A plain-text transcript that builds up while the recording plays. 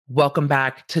Welcome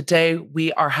back. Today,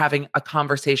 we are having a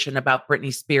conversation about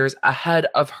Britney Spears ahead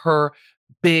of her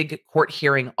big court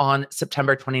hearing on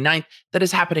September 29th that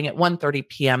is happening at 1:30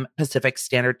 p.m. Pacific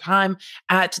Standard Time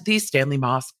at the Stanley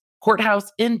Moss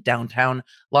Courthouse in downtown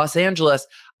Los Angeles.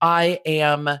 I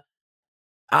am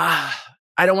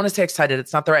I don't want to say excited.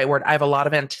 It's not the right word. I have a lot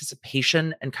of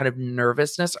anticipation and kind of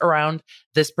nervousness around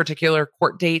this particular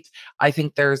court date. I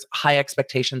think there's high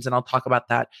expectations, and I'll talk about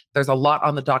that. There's a lot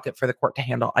on the docket for the court to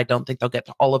handle. I don't think they'll get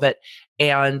to all of it.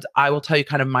 And I will tell you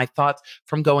kind of my thoughts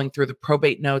from going through the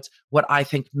probate notes, what I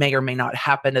think may or may not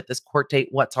happen at this court date,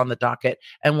 what's on the docket,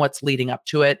 and what's leading up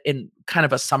to it in kind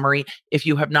of a summary. If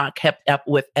you have not kept up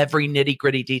with every nitty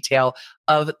gritty detail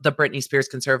of the Britney Spears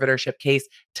conservatorship case,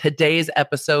 today's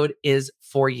episode is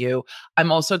for you.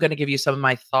 I'm also going to give you some of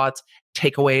my thoughts,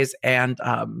 takeaways, and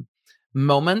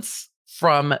moments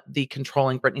from the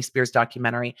Controlling Britney Spears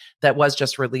documentary that was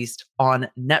just released on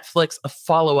Netflix, a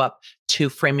follow-up to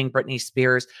Framing Britney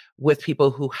Spears with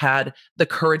people who had the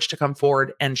courage to come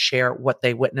forward and share what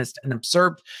they witnessed and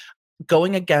observed.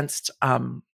 Going against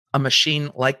a machine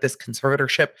like this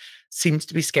conservatorship seems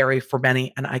to be scary for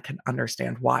many, and I can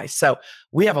understand why. So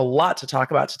we have a lot to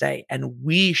talk about today, and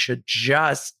we should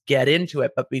just get into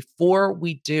it. But before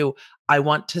we do, I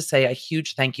want to say a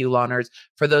huge thank you, Lawners,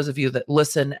 for those of you that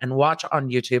listen and watch on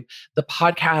YouTube. The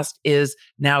podcast is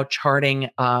now charting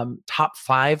top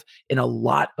 5 in a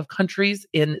lot of countries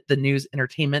in the news,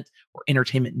 entertainment, or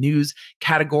entertainment news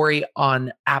category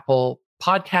on Apple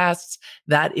Podcasts.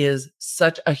 That is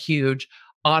such a huge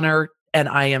honor, and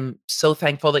I am so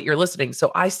thankful that you're listening.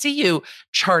 So I see you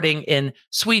charting in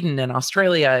Sweden and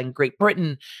Australia and Great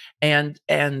Britain and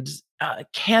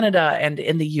Canada, and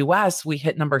in the US we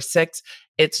hit number 6.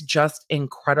 It's just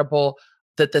incredible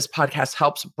that this podcast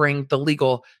helps bring the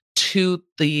legal to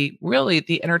the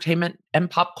entertainment and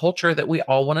pop culture that we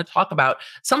all want to talk about.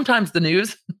 Sometimes the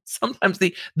news, sometimes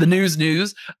the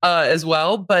news as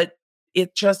well, but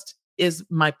it just is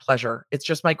my pleasure. It's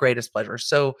just my greatest pleasure.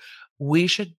 So we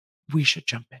should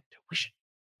jump into it.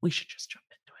 We should just jump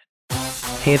into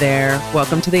it. Hey there.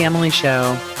 Welcome to The Emily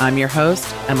Show. I'm your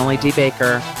host, Emily D.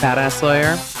 Baker, badass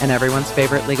lawyer and everyone's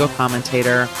favorite legal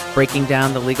commentator, breaking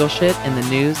down the legal shit in the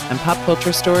news and pop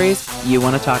culture stories you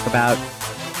want to talk about.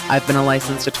 I've been a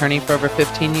licensed attorney for over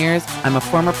 15 years. I'm a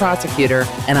former prosecutor,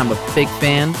 and I'm a big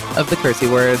fan of the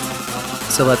cursey words.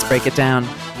 So let's break it down.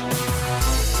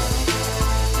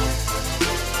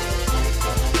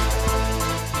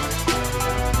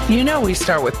 You know, we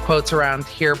start with quotes around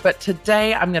here, but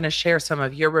today I'm going to share some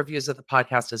of your reviews of the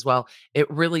podcast as well.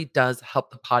 It really does help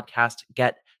the podcast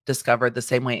get discovered the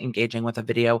same way engaging with a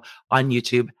video on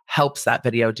YouTube helps that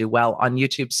video do well on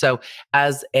YouTube. So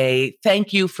as a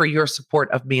thank you for your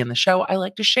support of me and the show, I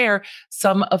like to share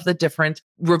some of the different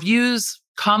reviews,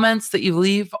 comments that you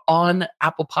leave on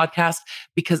Apple Podcasts,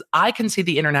 because I can see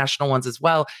the international ones as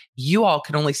well. You all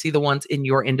can only see the ones in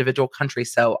your individual country.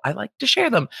 So I like to share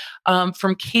them.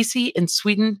 From Casey in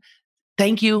Sweden,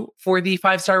 thank you for the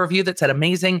 5-star review that said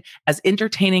amazing, as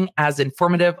entertaining as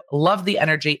informative, love the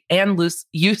energy and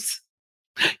use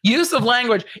of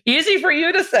language. Easy for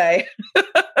you to say,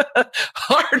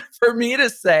 hard for me to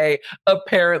say,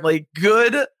 apparently.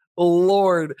 Good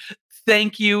Lord.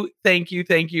 Thank you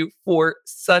for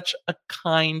such a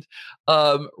kind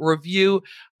review.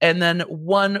 And then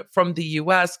one from the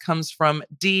US comes from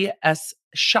DS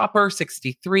Shopper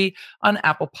 63 on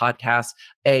Apple Podcasts,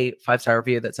 a 5-star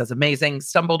review that says amazing.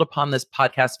 Stumbled upon this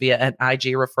podcast via an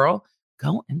IG referral.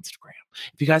 Go Instagram.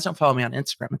 If you guys don't follow me on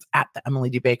Instagram, it's at the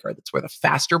Emily D. Baker. That's where the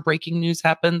faster breaking news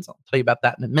happens. I'll tell you about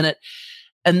that in a minute.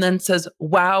 And then says,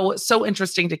 wow, so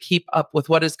interesting to keep up with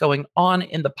what is going on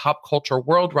in the pop culture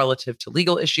world relative to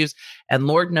legal issues. And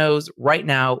Lord knows right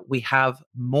now we have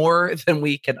more than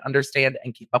we can understand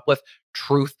and keep up with.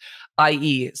 Truth,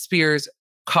 i.e. Spears,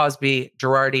 Cosby,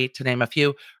 Girardi, to name a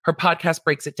few. Her podcast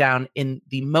breaks it down in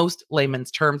the most layman's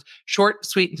terms, short,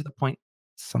 sweet, and to the point.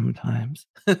 Sometimes.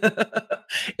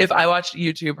 If I watched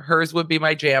YouTube, hers would be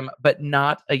my jam, but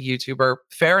not a YouTuber.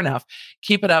 Fair enough.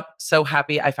 Keep it up. So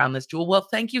happy I found this jewel. Well,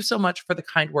 thank you so much for the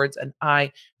kind words, and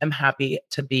I am happy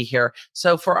to be here.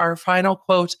 So for our final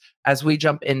quote, as we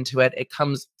jump into it, it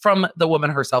comes from the woman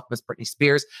herself, Miss Britney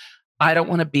Spears. I don't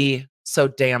want to be so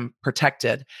damn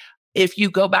protected. If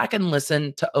you go back and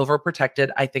listen to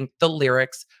Overprotected, I think the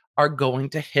lyrics are going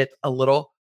to hit a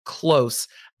little close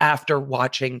after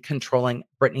watching Controlling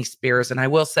Britney Spears. And I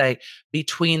will say,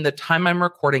 between the time I'm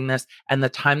recording this and the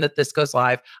time that this goes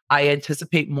live, I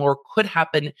anticipate more could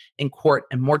happen in court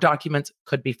and more documents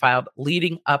could be filed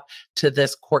leading up to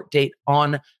this court date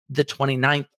on the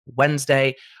 29th,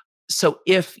 Wednesday. So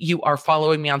if you are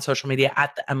following me on social media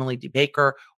at the Emily D.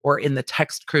 Baker or in the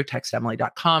text crew,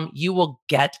 textemily.com. You will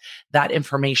get that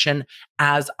information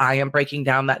as I am breaking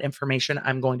down that information.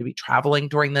 I'm going to be traveling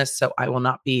during this, so I will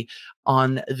not be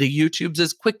on the YouTubes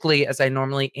as quickly as I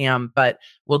normally am, but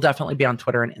we'll definitely be on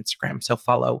Twitter and Instagram. So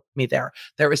follow me there.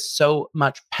 There is so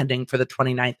much pending for the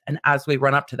 29th. And as we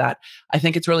run up to that, I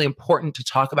think it's really important to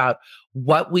talk about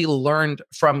what we learned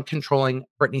from controlling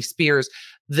Britney Spears.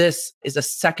 This is a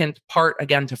second part,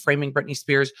 again, to Framing Britney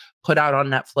Spears, put out on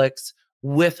Netflix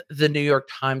with the New York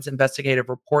Times investigative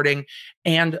reporting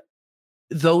and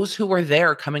those who were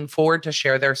there coming forward to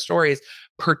share their stories,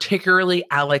 particularly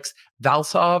Alex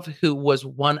Valsov, who was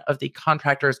one of the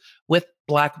contractors with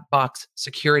Black Box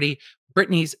Security,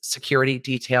 Britney's security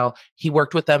detail. He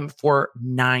worked with them for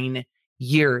 9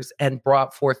 years and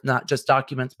brought forth not just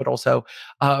documents, but also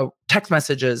text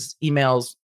messages,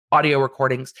 emails, audio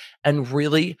recordings, and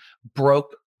really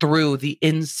broke through the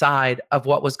inside of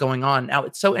what was going on. Now,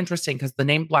 it's so interesting because the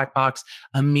name Black Box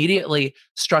immediately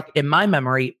struck in my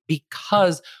memory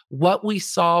because what we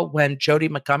saw when Jody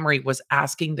Montgomery was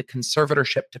asking the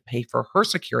conservatorship to pay for her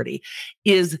security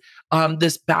is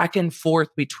this back and forth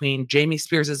between Jamie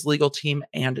Spears' legal team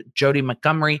and Jody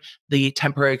Montgomery, the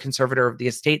temporary conservator of the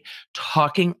estate,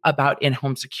 talking about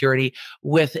in-home security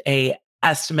with a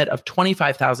estimate of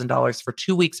 $25,000 for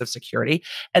 2 weeks of security.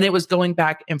 And it was going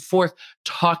back and forth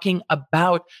talking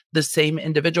about the same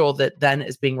individual that then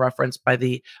is being referenced by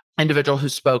the individual who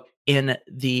spoke in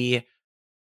the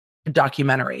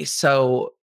documentary.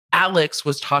 So Alex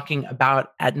was talking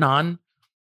about Eden,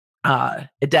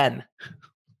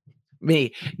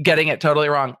 me getting it totally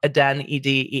wrong, Eden,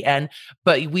 Eden.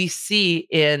 But we see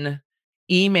in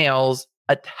emails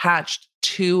attached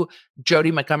to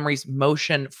Jody Montgomery's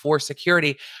motion for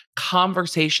security,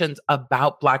 conversations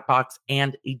about Black Box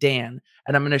and Eden.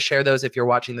 And I'm going to share those. If you're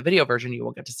watching the video version, you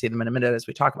will get to see them in a minute as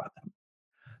we talk about them.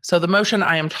 So the motion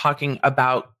I am talking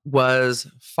about was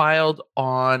filed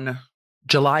on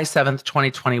July 7th,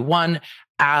 2021,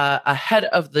 ahead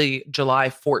of the July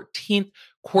 14th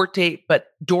court date, but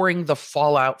during the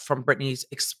fallout from Britney's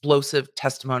explosive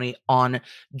testimony on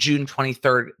June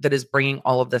 23rd that is bringing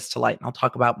all of this to light. And I'll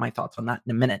talk about my thoughts on that in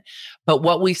a minute. But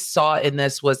what we saw in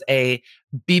this was a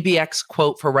BBX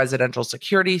quote for residential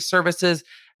security services.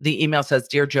 The email says,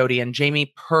 "Dear Jody and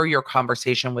Jamie, per your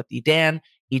conversation with Edan,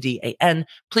 EDAN,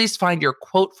 please find your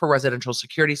quote for residential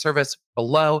security service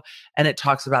below." And it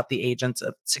talks about the agents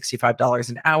of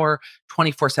 $65 an hour,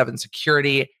 24/7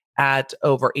 security at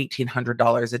over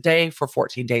 $1,800 a day for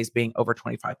 14 days being over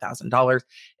 $25,000.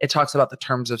 It talks about the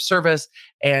terms of service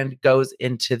and goes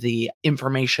into the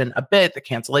information a bit, the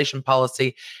cancellation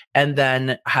policy, and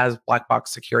then has Black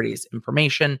Box Security's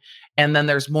information. And then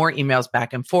there's more emails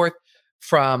back and forth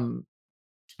from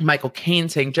Michael Caine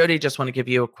saying, "Jody, just want to give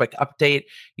you a quick update.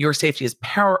 Your safety is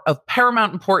of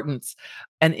paramount importance.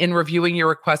 And in reviewing your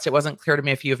request, it wasn't clear to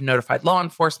me if you have notified law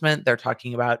enforcement." They're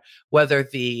talking about whether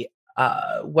the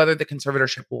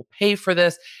conservatorship will pay for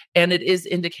this. And it is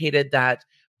indicated that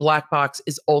Black Box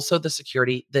is also the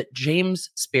security that James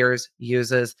Spears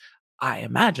uses, I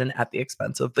imagine, at the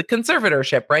expense of the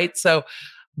conservatorship, right? So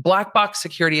Black Box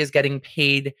Security is getting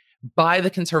paid by the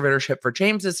conservatorship for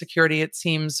James's security, it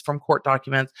seems, from court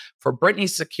documents. For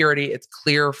Britney's security, it's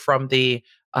clear from the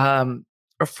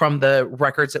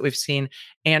records that we've seen.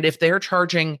 And if they're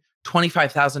charging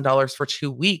 $25,000 for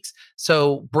 2 weeks,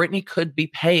 so Britney could be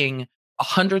paying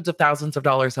hundreds of thousands of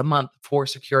dollars a month for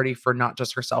security for not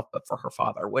just herself, but for her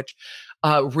father, which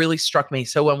really struck me.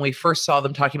 So when we first saw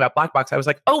them talking about Black Box, I was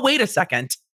like, oh, wait a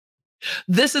second.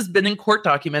 This has been in court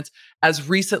documents as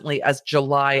recently as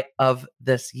July of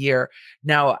this year.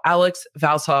 Now, Alex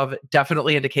Valsov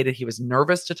definitely indicated he was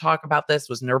nervous to talk about this,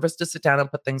 was nervous to sit down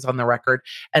and put things on the record.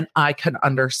 And I can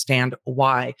understand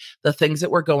why. The things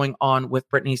that were going on with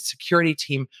Britney's security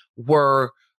team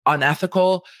were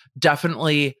unethical,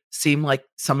 definitely seem like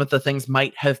some of the things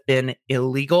might have been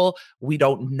illegal. We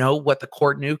don't know what the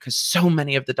court knew because so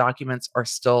many of the documents are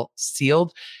still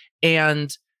sealed.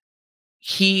 And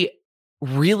he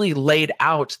really laid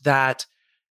out that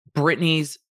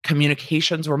Britney's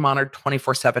communications were monitored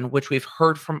 24/7, which we've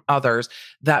heard from others,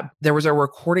 that there was a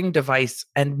recording device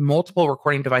and multiple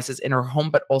recording devices in her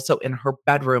home, but also in her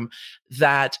bedroom,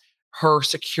 that her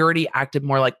security acted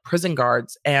more like prison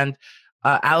guards. And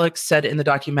Alex said in the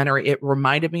documentary, it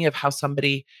reminded me of how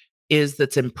somebody is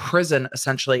that's in prison,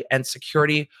 essentially, and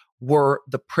security were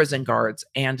the prison guards,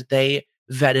 and they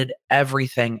vetted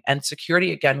everything. And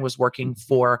security, again, was working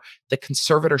for the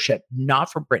conservatorship, not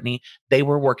for Britney. They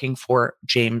were working for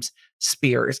James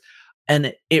Spears.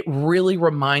 And it really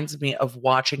reminds me of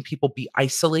watching people be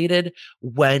isolated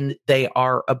when they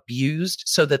are abused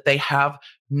so that they have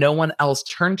no one else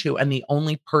turn to. And the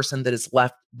only person that is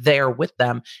left there with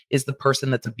them is the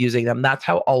person that's abusing them. That's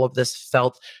how all of this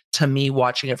felt to me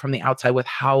watching it from the outside, with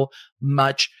how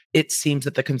much it seems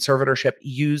that the conservatorship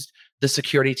used the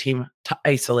security team to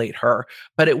isolate her.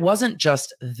 But it wasn't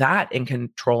just that in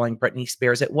controlling Britney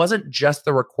Spears. It wasn't just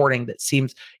the recording that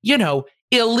seems,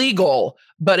 illegal,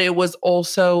 but it was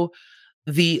also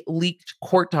the leaked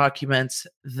court documents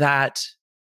that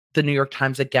the New York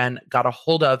Times again got a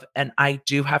hold of. And I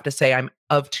do have to say, I'm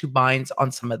of two minds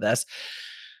on some of this.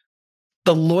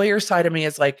 The lawyer side of me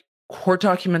is like, court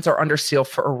documents are under seal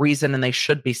for a reason and they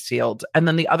should be sealed. And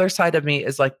then the other side of me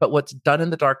is like, but what's done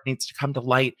in the dark needs to come to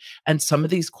light. And some of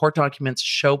these court documents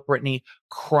show Britney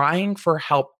crying for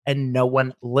help and no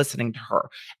one listening to her.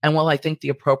 And while I think the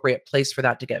appropriate place for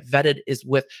that to get vetted is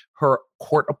with her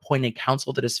court appointed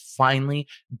counsel that has finally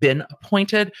been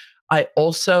appointed, I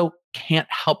also can't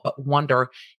help but wonder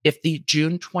if the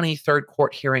June 23rd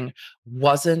court hearing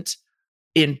wasn't,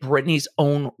 in Britney's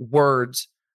own words,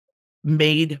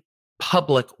 made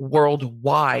public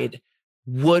worldwide,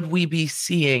 would we be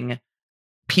seeing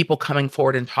people coming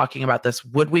forward and talking about this?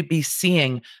 Would we be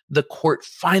seeing the court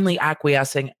finally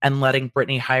acquiescing and letting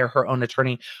Britney hire her own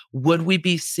attorney? Would we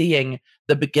be seeing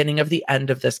the beginning of the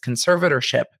end of this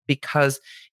conservatorship? Because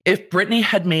if Britney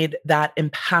had made that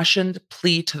impassioned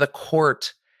plea to the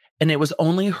court and it was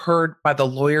only heard by the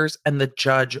lawyers and the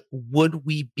judge, would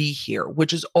we be here?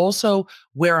 Which is also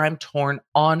where I'm torn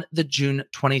on the June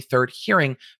 23rd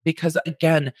hearing, because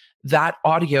again, that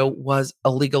audio was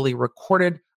illegally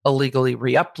recorded, illegally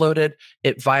re-uploaded.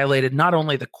 It violated not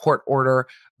only the court order,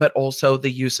 but also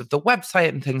the use of the website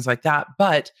and things like that.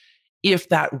 But if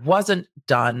that wasn't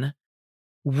done,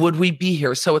 would we be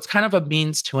here? So it's kind of a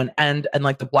means to an end. And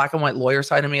like the black and white lawyer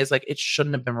side of me is like, it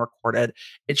shouldn't have been recorded.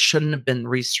 It shouldn't have been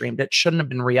restreamed. It shouldn't have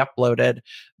been re-uploaded.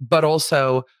 But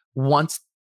also, once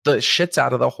the shit's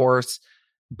out of the horse,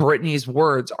 Britney's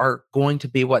words are going to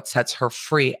be what sets her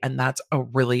free. And that's a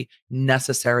really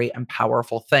necessary and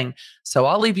powerful thing. So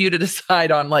I'll leave you to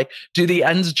decide on like, do the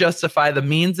ends justify the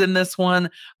means in this one?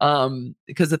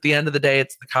 Because at the end of the day,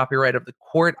 it's the copyright of the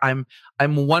court. I'm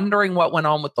wondering what went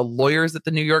on with the lawyers at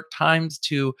the New York Times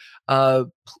to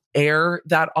air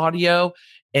that audio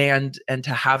and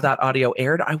to have that audio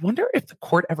aired. I wonder if the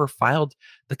court ever filed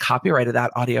the copyright of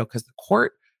that audio, because the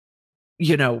court,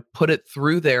 put it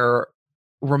through their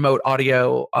remote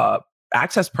audio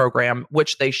access program,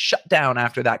 which they shut down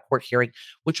after that court hearing,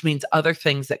 which means other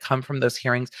things that come from those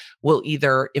hearings will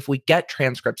either, if we get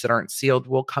transcripts that aren't sealed,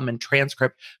 will come in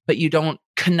transcript, but you don't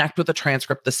connect with a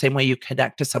transcript the same way you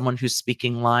connect to someone who's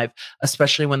speaking live,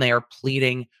 especially when they are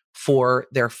pleading for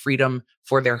their freedom,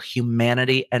 for their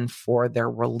humanity, and for their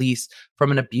release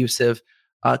from an abusive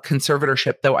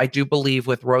conservatorship. Though I do believe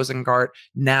with Rosengart,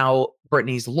 now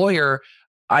Britney's lawyer,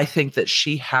 I think that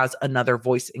she has another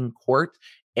voice in court.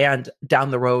 And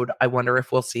down the road, I wonder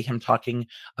if we'll see him talking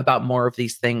about more of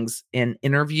these things in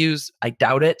interviews. I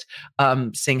doubt it,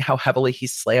 seeing how heavily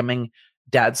he's slamming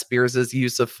Dad Spears'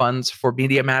 use of funds for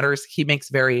Media Matters. He makes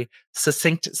very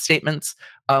succinct statements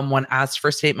when asked for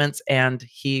statements, and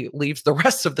he leaves the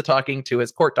rest of the talking to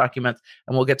his court documents.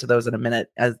 And we'll get to those in a minute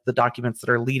as the documents that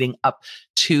are leading up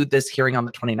to this hearing on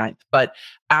the 29th. But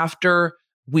after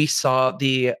we saw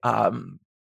the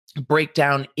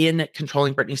breakdown in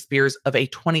Controlling Britney Spears of a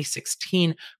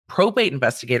 2016 probate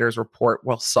investigators report,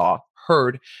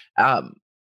 heard,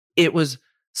 it was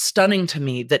stunning to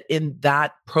me that in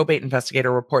that probate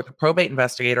investigator report, the probate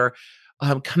investigator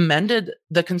commended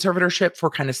the conservatorship for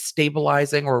kind of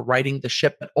stabilizing or righting the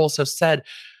ship, but also said,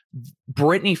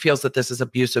 Britney feels that this is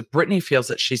abusive. Britney feels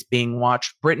that she's being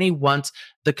watched. Britney wants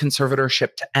the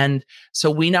conservatorship to end. So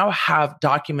we now have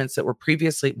documents that were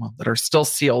previously, that are still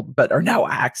sealed, but are now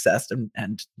accessed,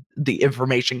 and the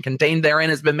information contained therein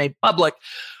has been made public.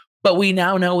 But we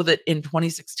now know that in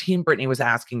 2016, Britney was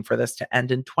asking for this to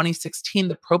end. In 2016,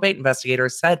 the probate investigator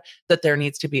said that there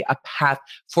needs to be a path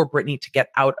for Britney to get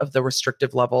out of the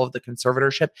restrictive level of the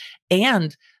conservatorship,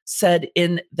 and said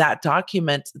in that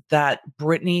document that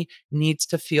Britney needs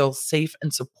to feel safe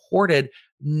and supported,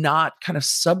 not kind of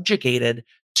subjugated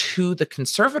to the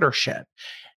conservatorship.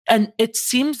 And it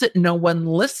seems that no one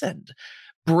listened.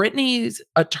 Britney's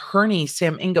attorney,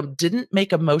 Sam Ingham, didn't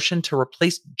make a motion to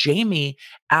replace Jamie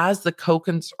as the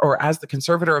as the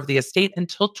conservator of the estate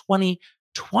until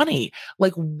 2020.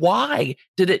 Like, why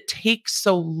did it take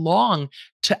so long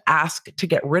to ask to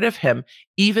get rid of him,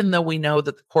 even though we know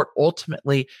that the court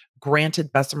ultimately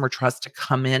granted Bessemer Trust to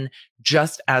come in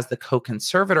just as the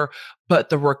co-conservator. But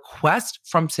the request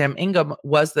from Sam Ingham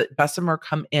was that Bessemer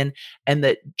come in and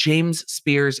that James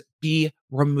Spears be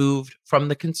removed from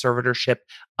the conservatorship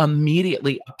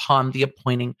immediately upon the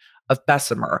appointing of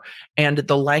Bessemer. And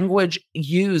the language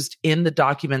used in the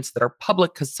documents that are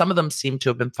public, because some of them seem to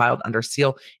have been filed under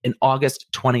seal in August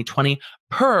 2020,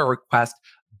 per a request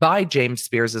by James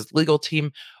Spears' legal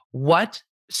team, what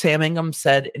Sam Ingham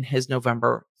said in his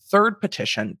November 3rd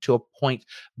petition to appoint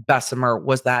Bessemer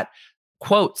was that,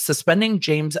 quote, suspending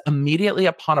James immediately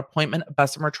upon appointment of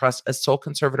Bessemer Trust as sole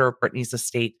conservator of Britney's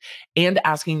estate and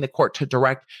asking the court to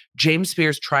direct James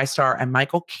Spears, TriStar, and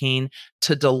Michael Caine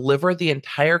to deliver the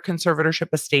entire conservatorship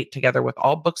estate together with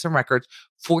all books and records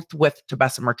forthwith to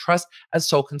Bessemer Trust as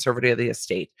sole conservator of the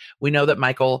estate. We know that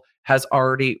Michael has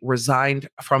already resigned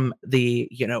from the,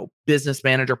 business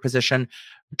manager position.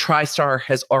 TriStar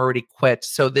has already quit.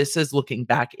 So this is looking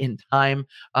back in time,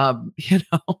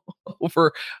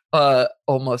 over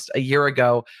almost a year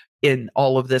ago in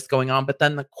all of this going on. But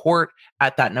then the court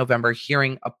at that November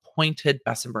hearing appointed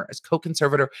Bessemer as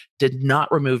co-conservator, did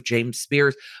not remove James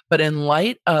Spears. But in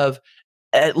light of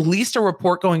at least a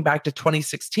report going back to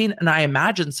 2016, and I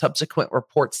imagine subsequent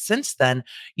reports since then,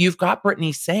 you've got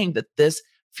Britney saying that this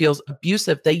feels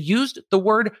abusive. They used the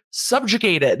word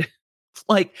subjugated.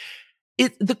 Like,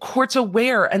 the court's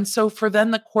aware. And so for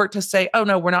then the court to say, oh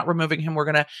no, we're not removing him, we're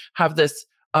going to have this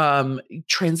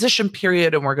transition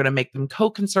period and we're going to make them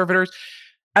co-conservators.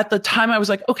 At the time, I was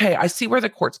like, okay, I see where the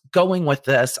court's going with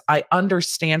this. I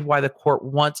understand why the court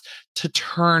wants to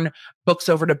turn books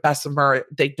over to Bessemer.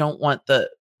 They don't want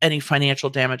any financial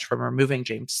damage from removing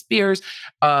James Spears.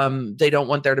 They don't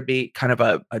want there to be kind of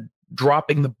a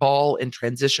dropping the ball in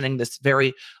transitioning this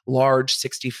very large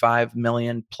 $65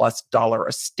 million plus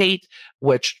estate,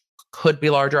 which could be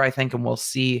larger, I think, and we'll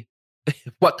see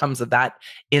what comes of that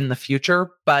in the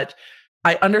future. But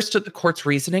I understood the court's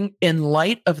reasoning in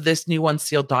light of this new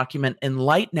unsealed document, in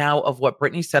light now of what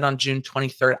Britney said on June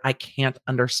 23rd. I can't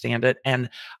understand it, and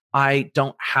I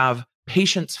don't have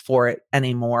patience for it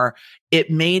anymore.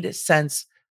 It made sense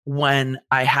when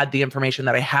I had the information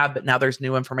that I have, but now there's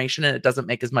new information and it doesn't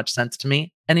make as much sense to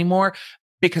me anymore,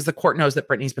 because the court knows that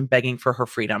Britney's been begging for her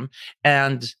freedom,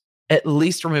 and at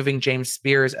least removing James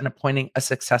Spears and appointing a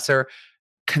successor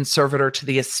conservator to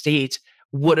the estate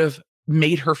would have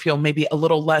made her feel maybe a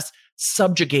little less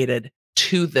subjugated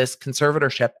to this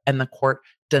conservatorship. And the court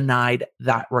denied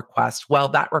that request. Well,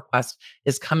 that request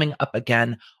is coming up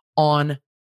again on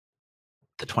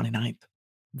the 29th,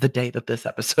 the day that this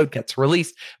episode gets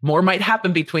released. More might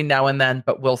happen between now and then,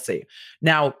 but we'll see.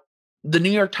 Now, the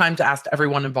New York Times asked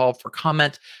everyone involved for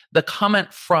comment. The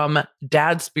comment from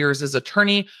Dad Spears'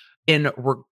 attorney in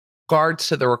regards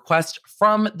to the request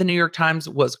from the New York Times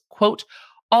was, quote,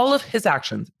 all of his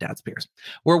actions, Dad Spears,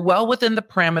 were well within the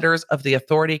parameters of the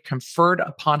authority conferred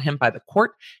upon him by the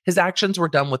court. His actions were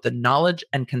done with the knowledge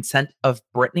and consent of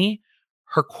Britney,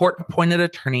 her court-appointed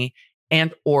attorney,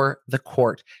 and or the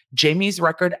court. Jamie's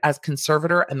record as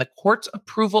conservator and the court's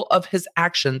approval of his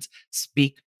actions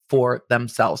speak for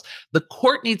themselves. The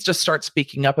court needs to start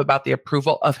speaking up about the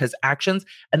approval of his actions.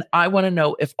 And I want to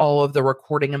know if all of the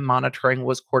recording and monitoring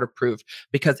was court approved,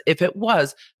 because if it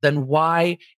was, then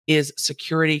why is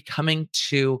security coming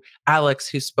to Alex,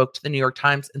 who spoke to the New York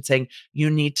Times, and saying, you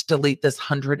need to delete this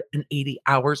 180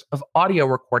 hours of audio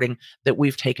recording that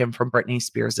we've taken from Britney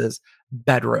Spears's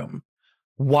bedroom?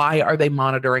 Why are they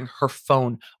monitoring her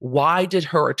phone? Why did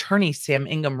her attorney, Sam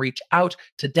Ingham, reach out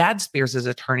to Dad Spears'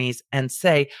 attorneys and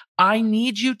say, I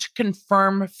need you to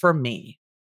confirm for me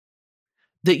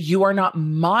that you are not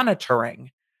monitoring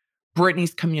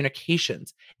Britney's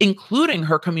communications, including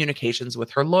her communications with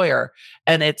her lawyer?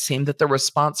 And it seemed that the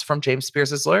response from James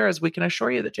Spears' lawyer is, we can assure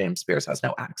you that James Spears has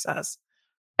no access.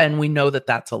 And we know that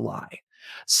that's a lie.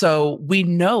 So we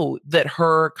know that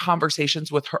her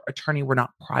conversations with her attorney were not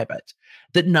private,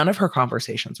 that none of her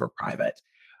conversations were private.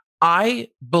 I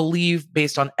believe,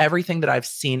 based on everything that I've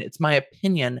seen, it's my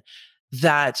opinion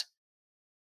that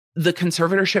the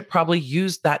conservatorship probably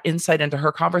used that insight into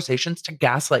her conversations to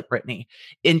gaslight Britney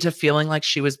into feeling like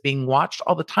she was being watched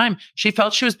all the time. She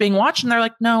felt she was being watched, and they're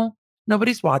like, no,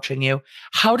 nobody's watching you.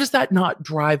 How does that not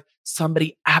drive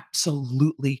somebody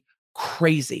absolutely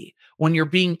crazy when you're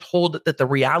being told that the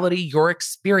reality you're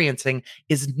experiencing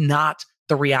is not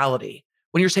the reality?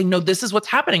 When you're saying, no, this is what's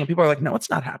happening, and people are like, no, it's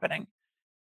not happening.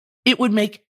 It would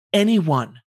make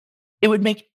anyone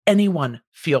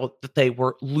feel that they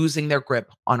were losing their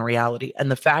grip on reality.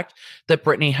 And the fact that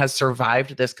Britney has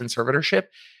survived this conservatorship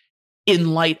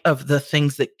in light of the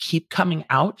things that keep coming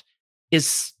out is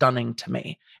stunning to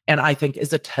me. And I think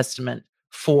is a testament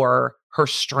for her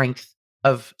strength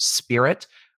of spirit,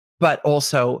 but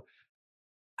also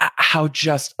how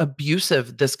just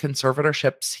abusive this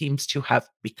conservatorship seems to have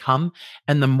become.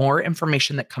 And the more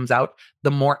information that comes out,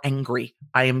 the more angry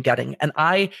I am getting. And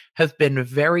I have been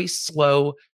very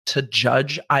slow to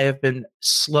judge. I have been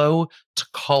slow to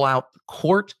call out the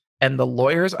court and the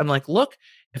lawyers. I'm like, look,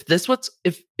 if this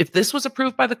was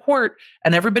approved by the court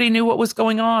and everybody knew what was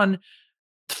going on,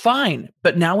 fine.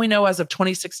 But now we know, as of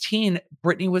 2016,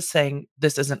 Britney was saying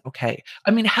this isn't okay.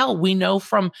 I mean, hell, we know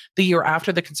from the year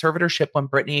after the conservatorship, when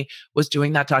Britney was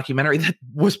doing that documentary that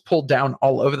was pulled down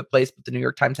all over the place, but the New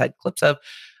York Times had clips of,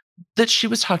 that she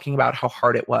was talking about how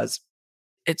hard it was.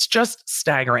 It's just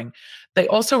staggering. They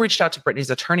also reached out to Britney's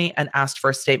attorney and asked for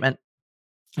a statement.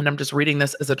 And I'm just reading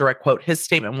this as a direct quote. His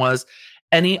statement was,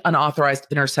 any unauthorized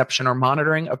interception or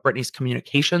monitoring of Britney's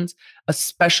communications,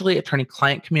 especially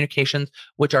attorney-client communications,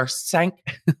 which are sacrosanct.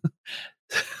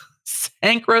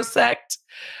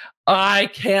 I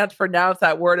can't pronounce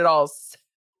that word at all.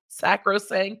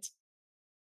 Sacrosanct.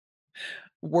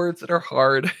 Words that are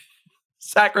hard.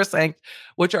 Sacrosanct,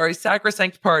 which are a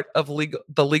sacrosanct part of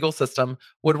the legal system,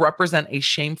 would represent a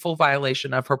shameful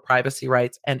violation of her privacy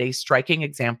rights and a striking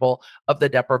example of the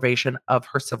deprivation of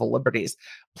her civil liberties.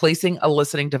 Placing a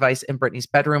listening device in Britney's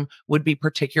bedroom would be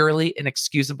particularly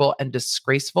inexcusable and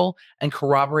disgraceful, and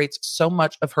corroborates so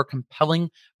much of her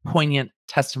compelling, poignant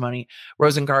testimony.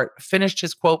 Rosengart finished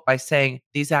his quote by saying,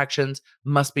 these actions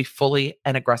must be fully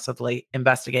and aggressively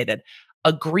investigated.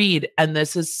 Agreed. And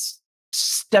this is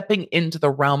stepping into the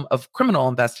realm of criminal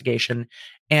investigation,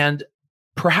 and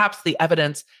perhaps the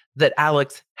evidence that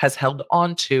Alex has held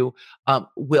on to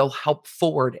will help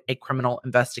forward a criminal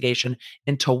investigation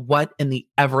into what in the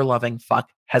ever-loving fuck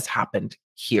has happened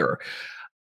here.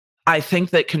 I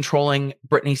think that controlling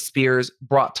Britney Spears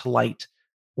brought to light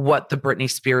what the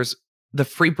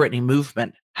Free Britney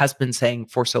movement has been saying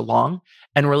for so long,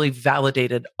 and really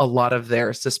validated a lot of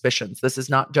their suspicions. This is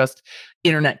not just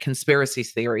internet conspiracy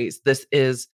theories. This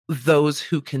is those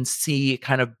who can see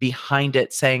kind of behind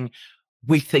it saying,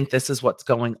 we think this is what's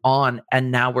going on. And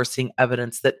now we're seeing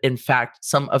evidence that, in fact,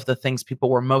 some of the things people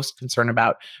were most concerned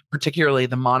about, particularly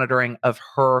the monitoring of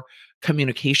her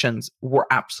communications, were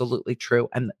absolutely true.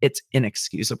 And it's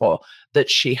inexcusable that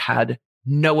she had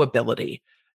no ability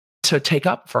to take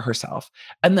up for herself.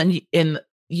 And then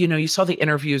you saw the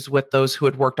interviews with those who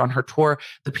had worked on her tour,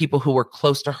 the people who were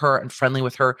close to her and friendly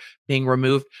with her being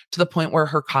removed, to the point where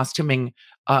her costuming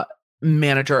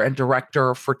manager and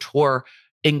director for tour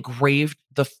engraved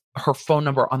her phone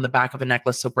number on the back of a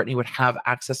necklace so Britney would have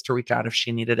access to reach out if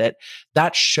she needed it.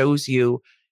 That shows you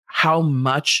how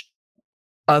much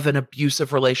of an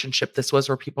abusive relationship this was,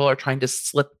 where people are trying to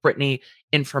slip Britney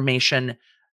information,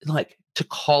 like to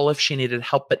call if she needed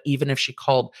help. But even if she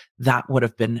called, that would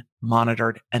have been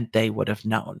monitored and they would have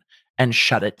known and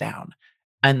shut it down.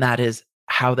 And that is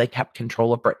how they kept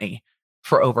control of Britney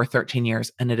for over 13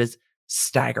 years. And it is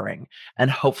staggering.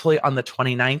 And hopefully on the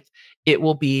 29th, it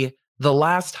will be the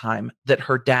last time that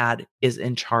her dad is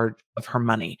in charge of her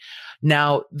money.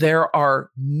 Now, there are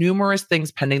numerous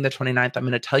things pending the 29th. I'm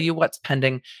going to tell you what's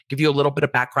pending, give you a little bit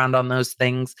of background on those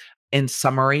things in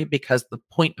summary, because the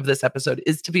point of this episode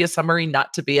is to be a summary,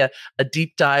 not to be a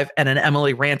deep dive and an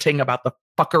Emily ranting about the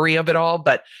fuckery of it all.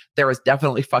 But there is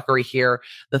definitely fuckery here.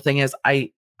 The thing is,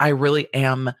 I really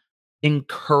am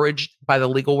encouraged by the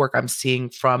legal work I'm seeing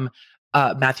from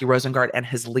Matthew Rosengart and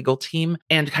his legal team,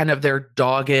 and kind of their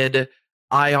dogged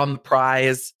eye on the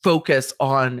prize focus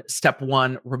on step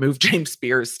 1, remove James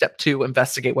Spears. Step 2,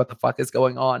 investigate what the fuck is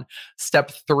going on.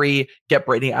 Step 3, get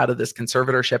Britney out of this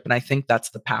conservatorship. And I think that's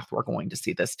the path we're going to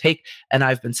see this take. And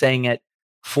I've been saying it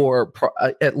for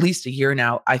at least a year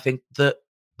now. I think the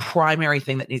primary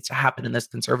thing that needs to happen in this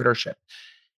conservatorship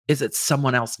is that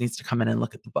someone else needs to come in and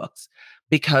look at the books,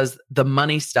 because the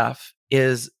money stuff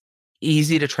is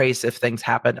easy to trace if things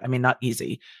happen. I mean, not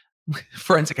easy.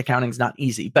 Forensic accounting is not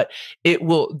easy, but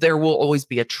there will always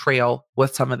be a trail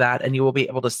with some of that, and you will be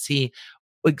able to see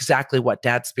exactly what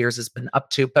Dad Spears has been up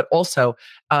to. But also,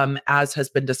 as has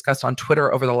been discussed on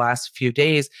Twitter over the last few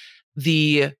days,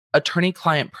 the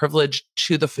attorney-client privilege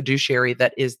to the fiduciary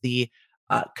that is the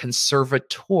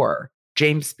conservator,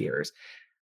 James Spears,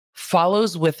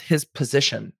 follows with his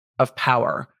position of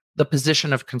power, the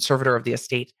position of conservator of the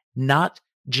estate, not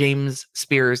James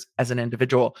Spears as an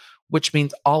individual, which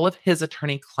means all of his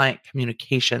attorney-client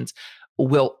communications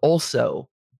will also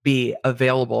be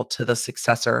available to the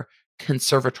successor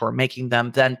conservator, making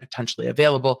them then potentially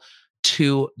available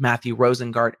to Matthew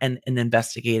Rosengart and an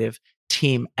investigative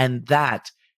team. And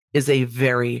that is a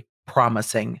very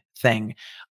promising thing.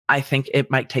 I think it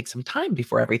might take some time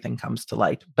before everything comes to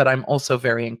light, but I'm also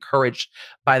very encouraged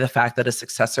by the fact that a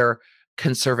successor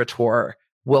conservator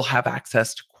will have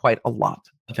access to quite a lot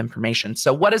of information.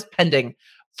 So, what is pending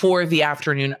for the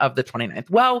afternoon of the 29th?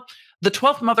 Well, the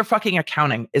 12th motherfucking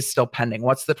accounting is still pending.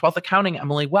 What's the 12th accounting,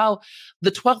 Emily? Well,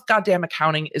 the 12th goddamn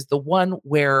accounting is the one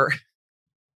where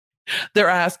they're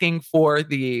asking for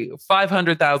the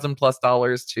 $500,000 plus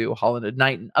to Holland and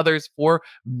Knight and others for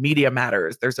Media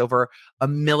Matters. There's over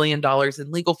 $1 million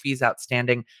in legal fees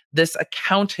outstanding. This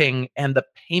accounting and the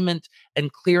payment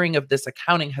and clearing of this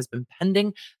accounting has been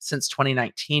pending since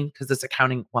 2019 because this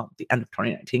accounting, well, the end of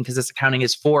 2019, because this accounting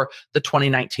is for the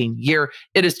 2019 year.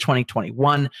 It is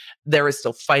 2021. There is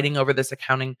still fighting over this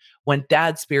accounting. When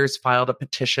Dad Spears filed a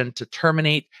petition to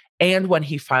terminate, and when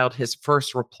he filed his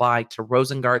first reply to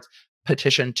Rosengart's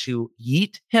petition to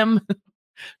yeet him,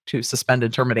 to suspend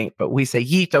and terminate, but we say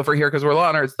yeet over here because we're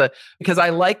law nerds. Because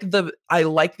I like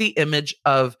the image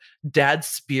of Dad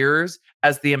Spears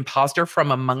as the imposter from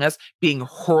Among Us being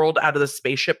hurled out of the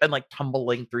spaceship and like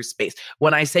tumbling through space.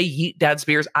 When I say yeet Dad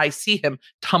Spears, I see him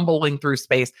tumbling through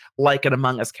space like an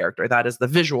Among Us character. That is the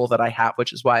visual that I have,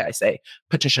 which is why I say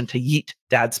petition to yeet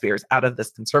Dad Spears out of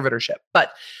this conservatorship.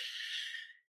 But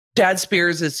Dad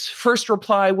Spears' first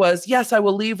reply was, yes, I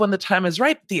will leave when the time is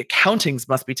right. The accountings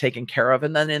must be taken care of.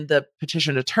 And then in the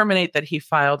petition to terminate that he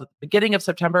filed at the beginning of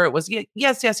September, it was,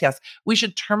 yes, we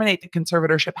should terminate the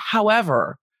conservatorship.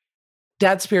 However,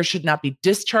 Dad Spears should not be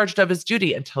discharged of his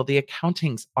duty until the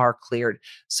accountings are cleared.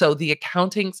 So the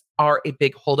accountings are a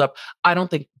big holdup. I don't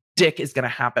think dick is going to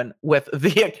happen with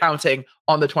the accounting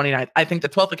on the 29th. I think the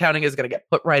 12th accounting is going to get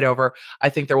put right over. I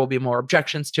think there will be more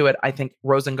objections to it. I think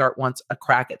Rosengart wants a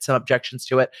crack at some objections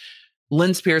to it.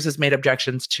 Lynn Spears has made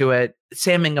objections to it.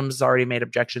 Sam Ingham's already made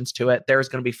objections to it. There's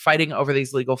going to be fighting over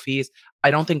these legal fees.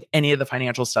 I don't think any of the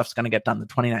financial stuff is going to get done the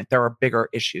 29th. There are bigger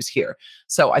issues here.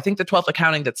 So I think the 12th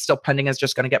accounting that's still pending is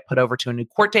just going to get put over to a new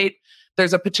court date.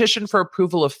 There's a petition for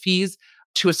approval of fees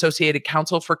to Associated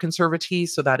Counsel for Conservatee.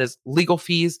 So that is legal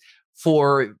fees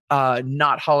for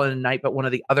not Holland and Knight, but one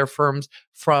of the other firms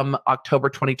from October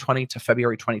 2020 to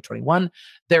February 2021.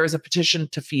 There is a petition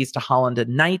to fees to Holland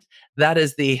and Knight. That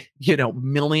is the,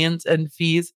 millions in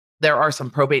fees. There are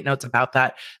some probate notes about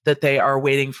that they are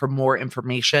waiting for more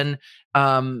information.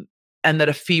 And that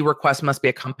a fee request must be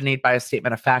accompanied by a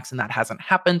statement of facts, and that hasn't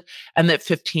happened, and that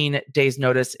 15 days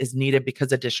notice is needed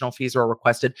because additional fees were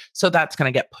requested. So that's going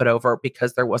to get put over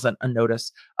because there wasn't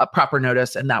a proper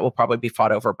notice, and that will probably be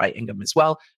fought over by Ingham as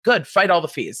well. Good, fight all the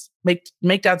fees.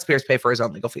 Make Dad Spears pay for his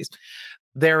own legal fees.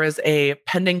 There is a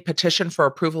pending petition for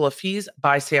approval of fees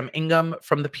by Sam Ingham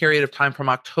from the period of time from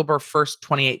October 1st,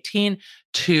 2018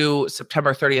 to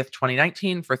September 30th,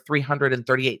 2019 for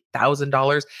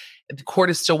 $338,000. The court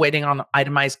is still waiting on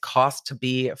itemized costs to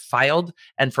be filed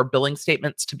and for billing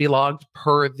statements to be logged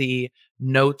per the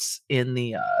notes in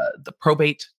the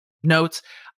probate notes.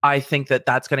 I think that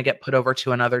that's going to get put over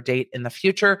to another date in the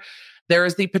future. There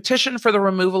is the petition for the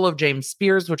removal of James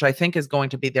Spears, which I think is going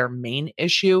to be their main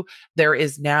issue. There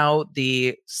is now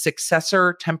the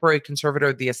successor temporary conservator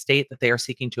of the estate that they are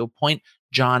seeking to appoint,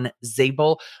 John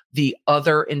Zabel. The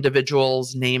other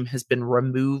individual's name has been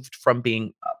removed from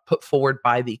being put forward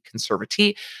by the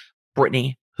conservatee.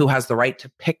 Britney, who has the right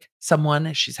to pick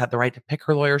someone, she's had the right to pick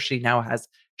her lawyer. She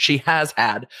has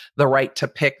had the right to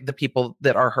pick the people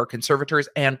that are her conservators,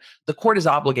 and the court is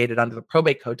obligated under the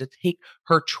probate code to take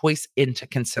her choice into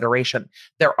consideration.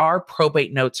 There are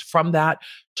probate notes from that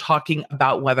talking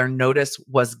about whether notice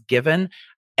was given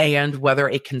and whether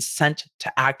a consent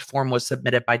to act form was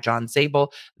submitted by John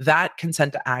Zabel. That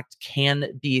consent to act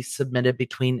can be submitted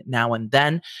between now and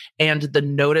then. And the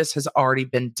notice has already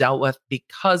been dealt with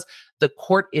because the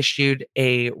court issued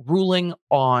a ruling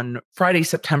on Friday,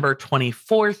 September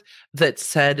 24th that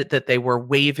said that they were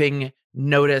waiving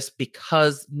notice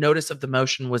because notice of the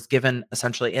motion was given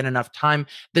essentially in enough time.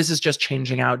 This is just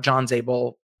changing out John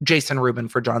Zabel, Jason Rubin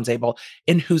for John Zabel,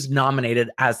 in who's nominated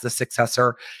as the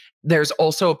successor. There's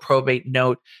also a probate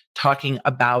note talking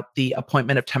about the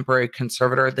appointment of temporary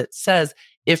conservator that says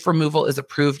if removal is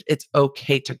approved, it's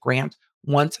okay to grant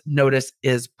once notice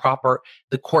is proper.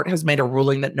 The court has made a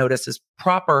ruling that notice is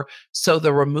proper. So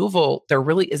the removal, there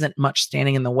really isn't much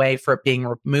standing in the way for it being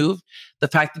removed. The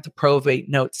fact that the probate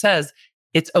note says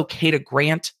it's okay to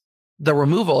grant the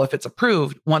removal if it's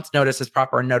approved once notice is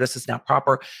proper, and notice is now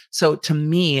proper. So to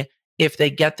me, if they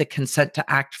get the consent to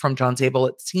act from John Zabel,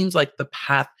 it seems like the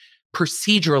path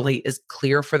procedurally is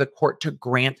clear for the court to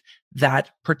grant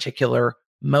that particular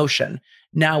motion.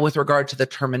 Now, with regard to the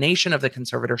termination of the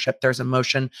conservatorship, there's a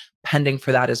motion pending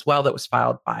for that as well that was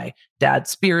filed by Dad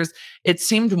Spears. It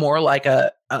seemed more like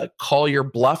a call your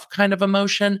bluff kind of a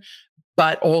motion,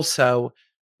 but also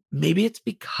maybe it's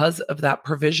because of that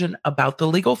provision about the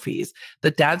legal fees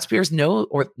that Dad Spears know,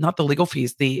 or not the legal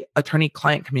fees, the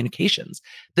attorney-client communications,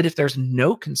 that if there's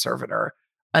no conservator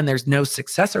and there's no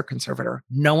successor conservator,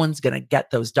 no one's going to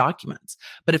get those documents.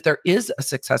 But if there is a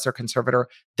successor conservator,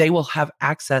 they will have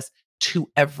access to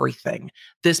everything.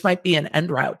 This might be an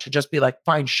end route to just be like,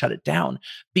 fine, shut it down.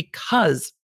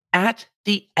 Because at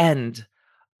the end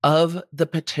of the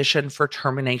petition for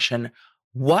termination,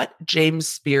 what James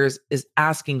Spears is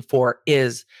asking for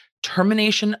is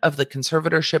termination of the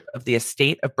conservatorship of the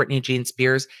estate of Britney Jean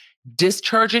Spears,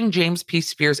 discharging James P.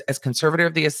 Spears as conservator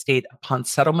of the estate upon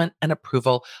settlement and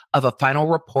approval of a final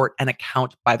report and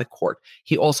account by the court.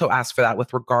 He also asked for that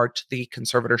with regard to the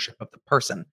conservatorship of the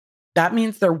person. That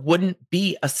means there wouldn't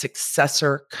be a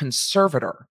successor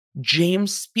conservator.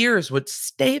 James Spears would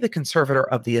stay the conservator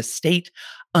of the estate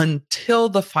until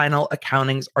the final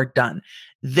accountings are done.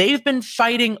 They've been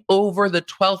fighting over the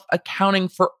 12th accounting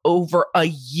for over a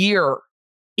year.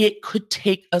 It could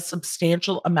take a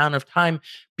substantial amount of time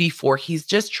before he's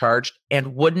discharged.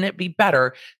 And wouldn't it be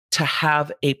better to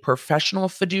have a professional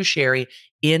fiduciary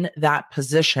in that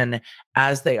position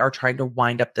as they are trying to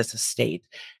wind up this estate?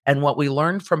 And what we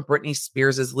learned from Britney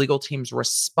Spears' legal team's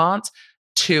response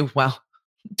to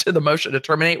the motion to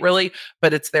terminate, really,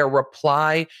 but it's their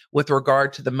reply with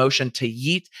regard to the motion to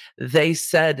yeet. They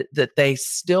said that they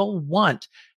still want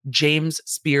James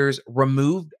Spears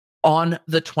removed on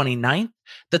the 29th,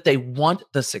 that they want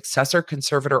the successor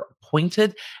conservator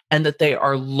appointed, and that they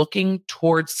are looking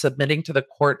towards submitting to the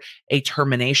court a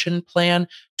termination plan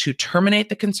to terminate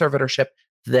the conservatorship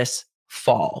this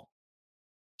fall.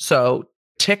 So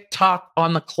tick-tock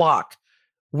on the clock.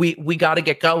 We got to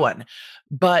get going.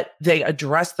 But they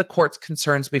address the court's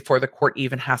concerns before the court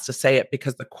even has to say it,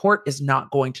 because the court is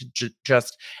not going to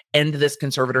just end this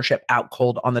conservatorship out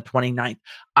cold on the 29th.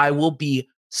 I will be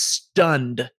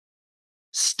stunned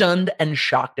and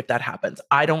shocked if that happens.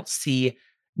 I don't see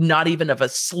not even of a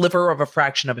sliver of a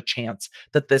fraction of a chance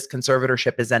that this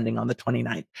conservatorship is ending on the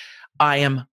 29th. I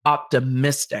am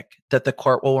optimistic that the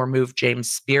court will remove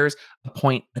James Spears,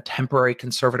 appoint a temporary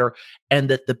conservator, and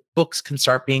that the books can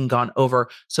start being gone over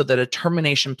so that a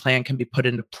termination plan can be put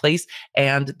into place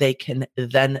and they can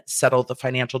then settle the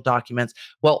financial documents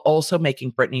while also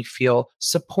making Britney feel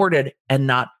supported and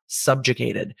not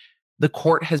subjugated. The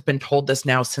court has been told this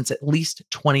now since at least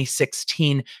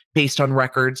 2016, based on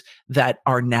records that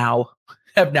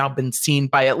have now been seen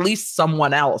by at least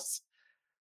someone else.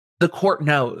 The court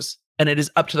knows, and it is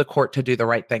up to the court to do the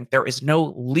right thing. There is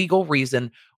no legal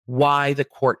reason why the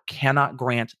court cannot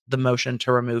grant the motion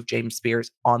to remove James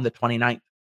Spears on the 29th.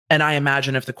 And I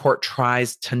imagine if the court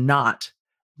tries to not,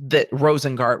 that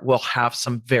Rosengart will have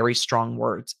some very strong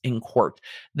words in court.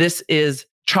 This is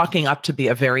chalking up to be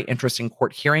a very interesting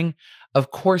court hearing. Of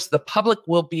course, the public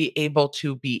will be able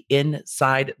to be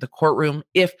inside the courtroom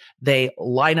if they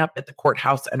line up at the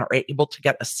courthouse and are able to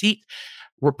get a seat.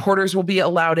 Reporters will be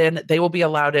allowed in. They will be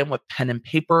allowed in with pen and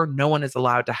paper. No one is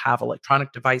allowed to have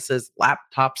electronic devices,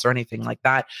 laptops, or anything like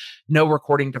that. No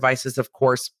recording devices, of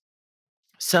course.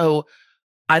 So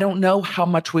I don't know how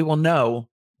much we will know,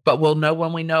 but we'll know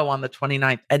when we know on the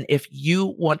 29th. And if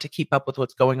you want to keep up with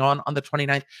what's going on the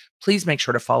 29th, please make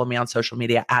sure to follow me on social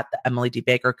media at the Emily D.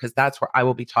 Baker, because that's where I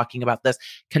will be talking about this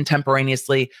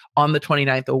contemporaneously on the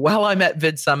 29th. While I'm at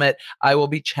Vid Summit, I will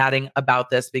be chatting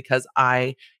about this because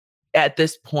I, at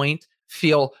this point,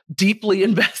 feel deeply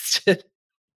invested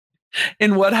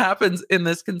in what happens in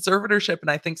this conservatorship.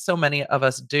 And I think so many of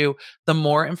us do. The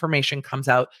more information comes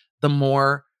out, the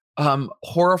more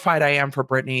horrified I am for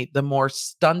Britney, the more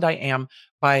stunned I am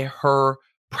by her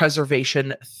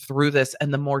preservation through this,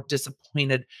 and the more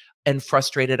disappointed and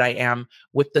frustrated I am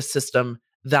with the system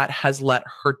that has let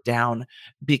her down,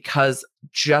 because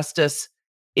justice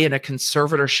in a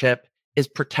conservatorship is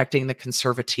protecting the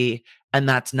conservatee, and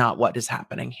that's not what is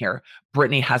happening here.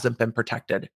 Britney hasn't been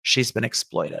protected. She's been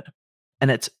exploited.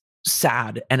 And it's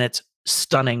sad, and it's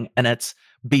stunning, and it's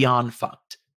beyond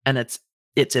fucked, and it's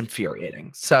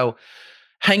infuriating. So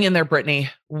hang in there, Britney.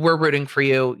 We're rooting for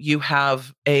you. You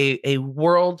have a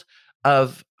world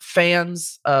of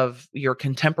fans of your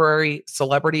contemporary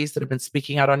celebrities that have been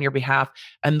speaking out on your behalf,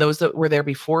 and those that were there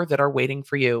before that are waiting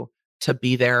for you to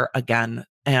be there again.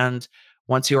 And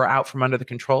once you are out from under the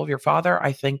control of your father,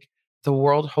 I think the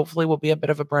world hopefully will be a bit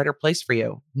of a brighter place for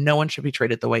you. No one should be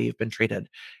treated the way you've been treated.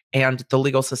 And the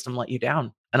legal system let you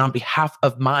down. And on behalf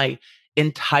of my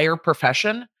entire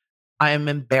profession, I am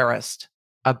embarrassed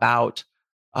about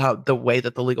the way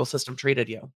that the legal system treated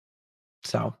you.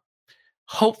 So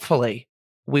hopefully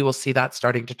we will see that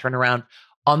starting to turn around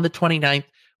on the 29th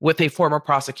with a former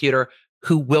prosecutor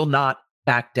who will not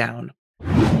back down.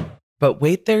 But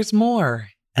wait, there's more.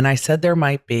 And I said there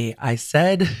might be. I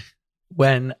said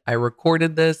when I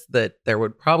recorded this that there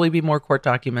would probably be more court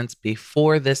documents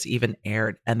before this even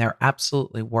aired. And there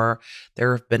absolutely were.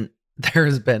 There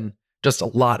has been just a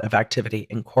lot of activity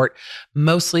in court,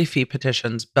 mostly fee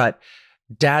petitions, but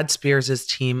Dad Spears'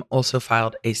 team also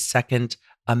filed a second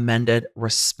amended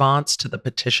response to the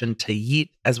petition to yeet,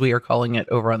 as we are calling it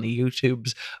over on the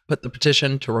YouTubes, but the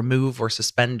petition to remove or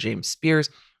suspend James Spears.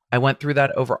 I went through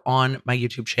that over on my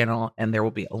YouTube channel, and there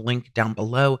will be a link down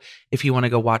below if you want to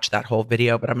go watch that whole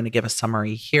video, but I'm going to give a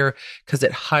summary here because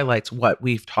it highlights what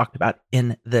we've talked about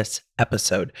in this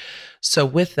episode. So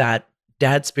with that,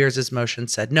 Dad Spears' motion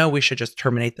said, no, we should just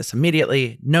terminate this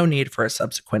immediately. No need for a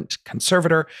subsequent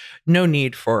conservator. No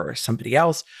need for somebody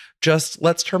else. Just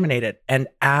let's terminate it, and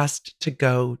asked to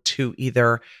go to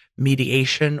either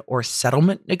mediation or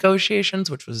settlement negotiations,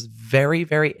 which was very,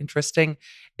 very interesting.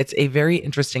 It's a very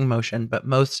interesting motion, but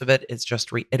most of it is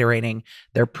just reiterating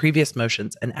their previous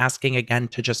motions and asking again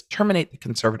to just terminate the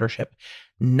conservatorship,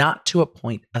 not to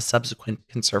appoint a subsequent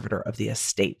conservator of the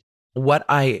estate. What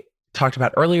I talked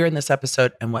about earlier in this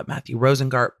episode and what Matthew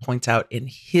Rosengart points out in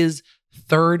his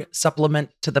third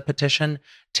supplement to the petition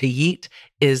to yeet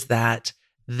is that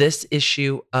this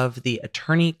issue of the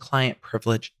attorney-client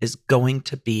privilege is going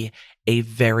to be a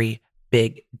very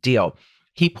big deal.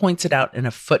 He points it out in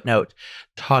a footnote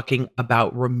talking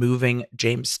about removing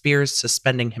James Spears,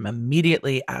 suspending him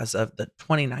immediately as of the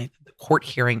 29th, the court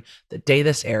hearing, the day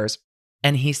this airs.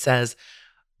 And he says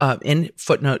in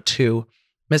footnote 2,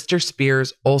 Mr.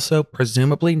 Spears also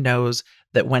presumably knows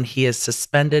that when he is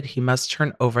suspended, he must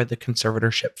turn over the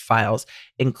conservatorship files,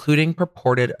 including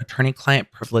purported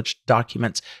attorney-client privilege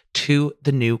documents, to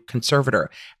the new conservator.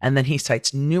 And then he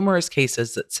cites numerous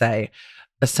cases that say,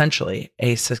 essentially,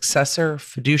 a successor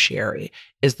fiduciary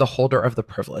is the holder of the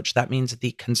privilege. That means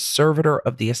the conservator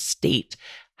of the estate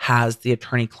has the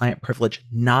attorney-client privilege,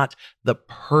 not the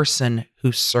person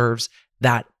who serves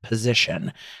that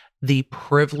position. The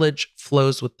privilege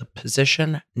flows with the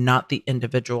position, not the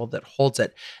individual that holds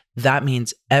it. That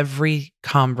means every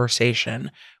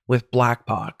conversation with Black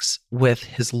Box, with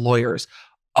his lawyers,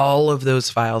 all of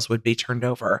those files would be turned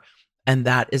over. And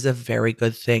that is a very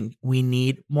good thing. We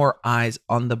need more eyes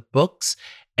on the books,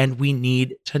 and we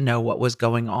need to know what was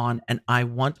going on. And I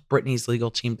want Britney's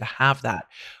legal team to have that.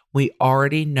 We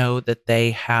already know that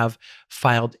they have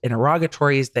filed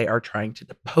interrogatories. They are trying to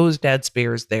depose Dad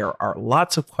Spears. There are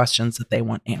lots of questions that they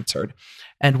want answered,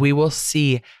 and we will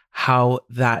see how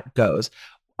that goes.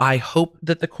 I hope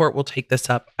that the court will take this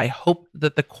up. I hope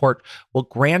that the court will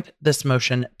grant this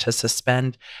motion to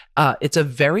suspend. It's a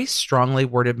very strongly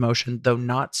worded motion, though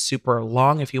not super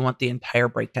long. If you want the entire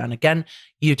breakdown, again,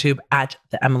 YouTube at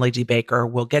the Emily D. Baker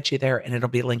will get you there, and it'll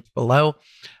be linked below.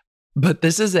 But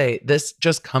this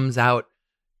just comes out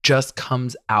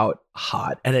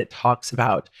hot, and it talks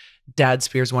about Dad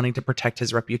Spears wanting to protect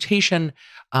his reputation.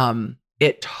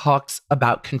 It talks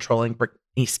about controlling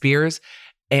Britney Spears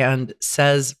and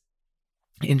says,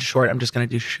 in short, I'm just going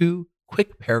to do 2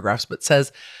 quick paragraphs, but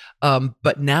says,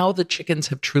 but now the chickens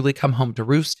have truly come home to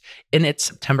roost. In its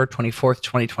September 24th,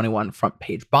 2021 front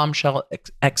page bombshell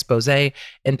expose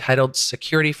entitled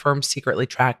Security Firm Secretly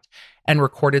Tracked and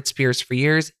Recorded Spears for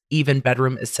Years, even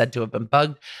bedroom is said to have been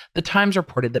bugged, the Times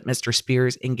reported that Mr.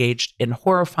 Spears engaged in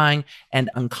horrifying and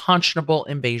unconscionable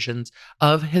invasions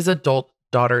of his adult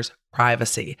daughter's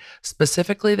privacy.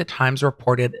 Specifically, the Times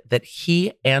reported that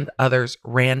he and others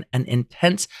ran an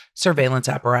intense surveillance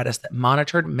apparatus that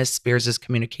monitored Miss Spears'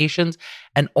 communications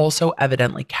and also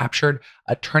evidently captured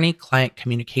attorney-client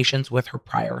communications with her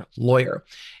prior lawyer.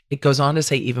 It goes on to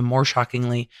say, even more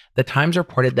shockingly, the Times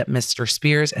reported that Mr.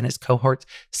 Spears and his cohorts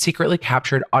secretly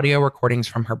captured audio recordings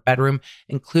from her bedroom,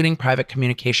 including private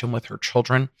communication with her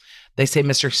children. They say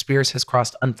Mr. Spears has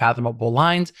crossed unfathomable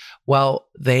lines. Well,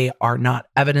 they are not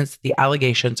evidence. The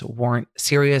allegations warrant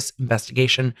serious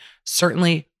investigation,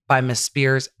 certainly by Miss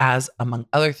Spears, as, among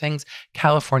other things,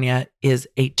 California is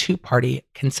a 2-party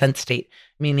consent state,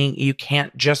 meaning you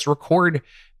can't just record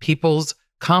people's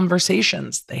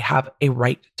conversations. They have a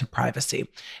right to privacy.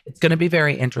 It's going to be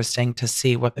very interesting to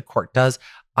see what the court does.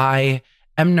 I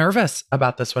am nervous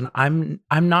about this one. I'm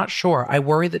not sure. I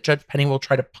worry that Judge Penny will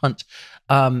try to punt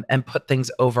and put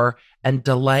things over, and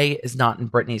delay is not in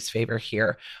Britney's favor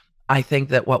here. I think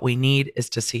that what we need is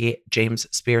to see James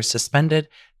Spears suspended,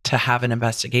 to have an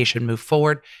investigation move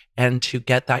forward, and to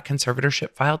get that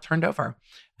conservatorship file turned over.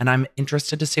 and I'm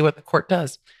interested to see what the court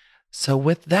does. So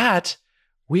with that,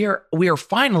 we are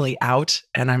finally out,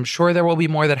 and I'm sure there will be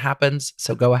more that happens.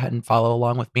 So go ahead and follow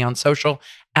along with me on social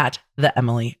at the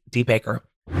Emily D. Baker.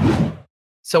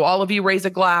 So all of you, raise a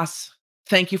glass.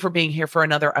 Thank you for being here for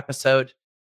another episode.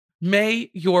 May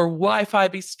your Wi-Fi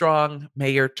be strong. May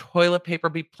your toilet paper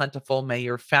be plentiful. May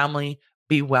your family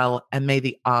be well, and may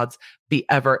the odds be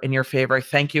ever in your favor.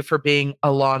 Thank you for being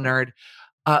a law nerd.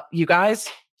 You guys,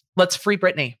 let's free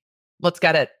Britney. Let's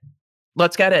get it.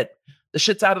 Let's get it. The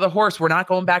shit's out of the horse. We're not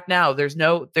going back now. There's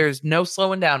no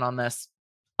slowing down on this.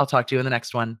 I'll talk to you in the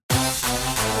next one.